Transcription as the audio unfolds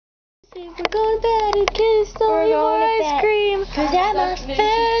We're going to bed and kiss all your ice cream. Cause I'm a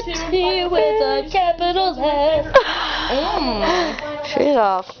fatty with a capital F. She's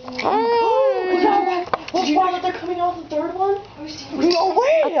off. Did you know that they're coming out with the third one? No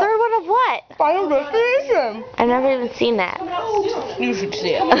way! A third one of what? Final Destination. I've never even seen that. You should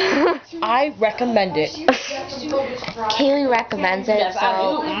see it. I recommend it. Kaylee recommends it,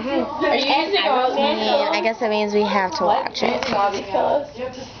 so I guess that means we have to watch it.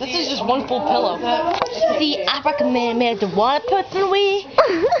 This is just one full pillow. See, I recommend it to one person we,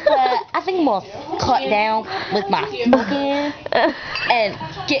 but I think I'm gonna cut down with my smoking and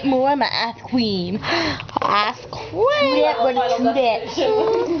get more of my ice cream. Ice cream.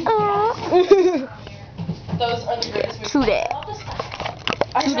 True that.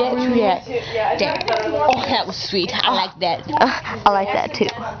 Oh, that was sweet. I like that. I like that too.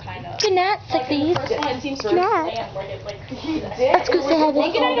 Good night, sexy. Good night. Let's go say hi to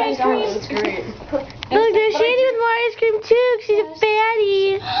ice cream. Look, there's Shady with more ice cream too. She's a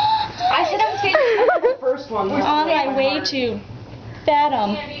fatty. I said I was getting the first one. We're on my way to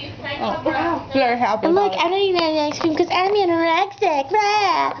Fathom. Very happy. And look, I don't eat any ice cream because I'm anorexic.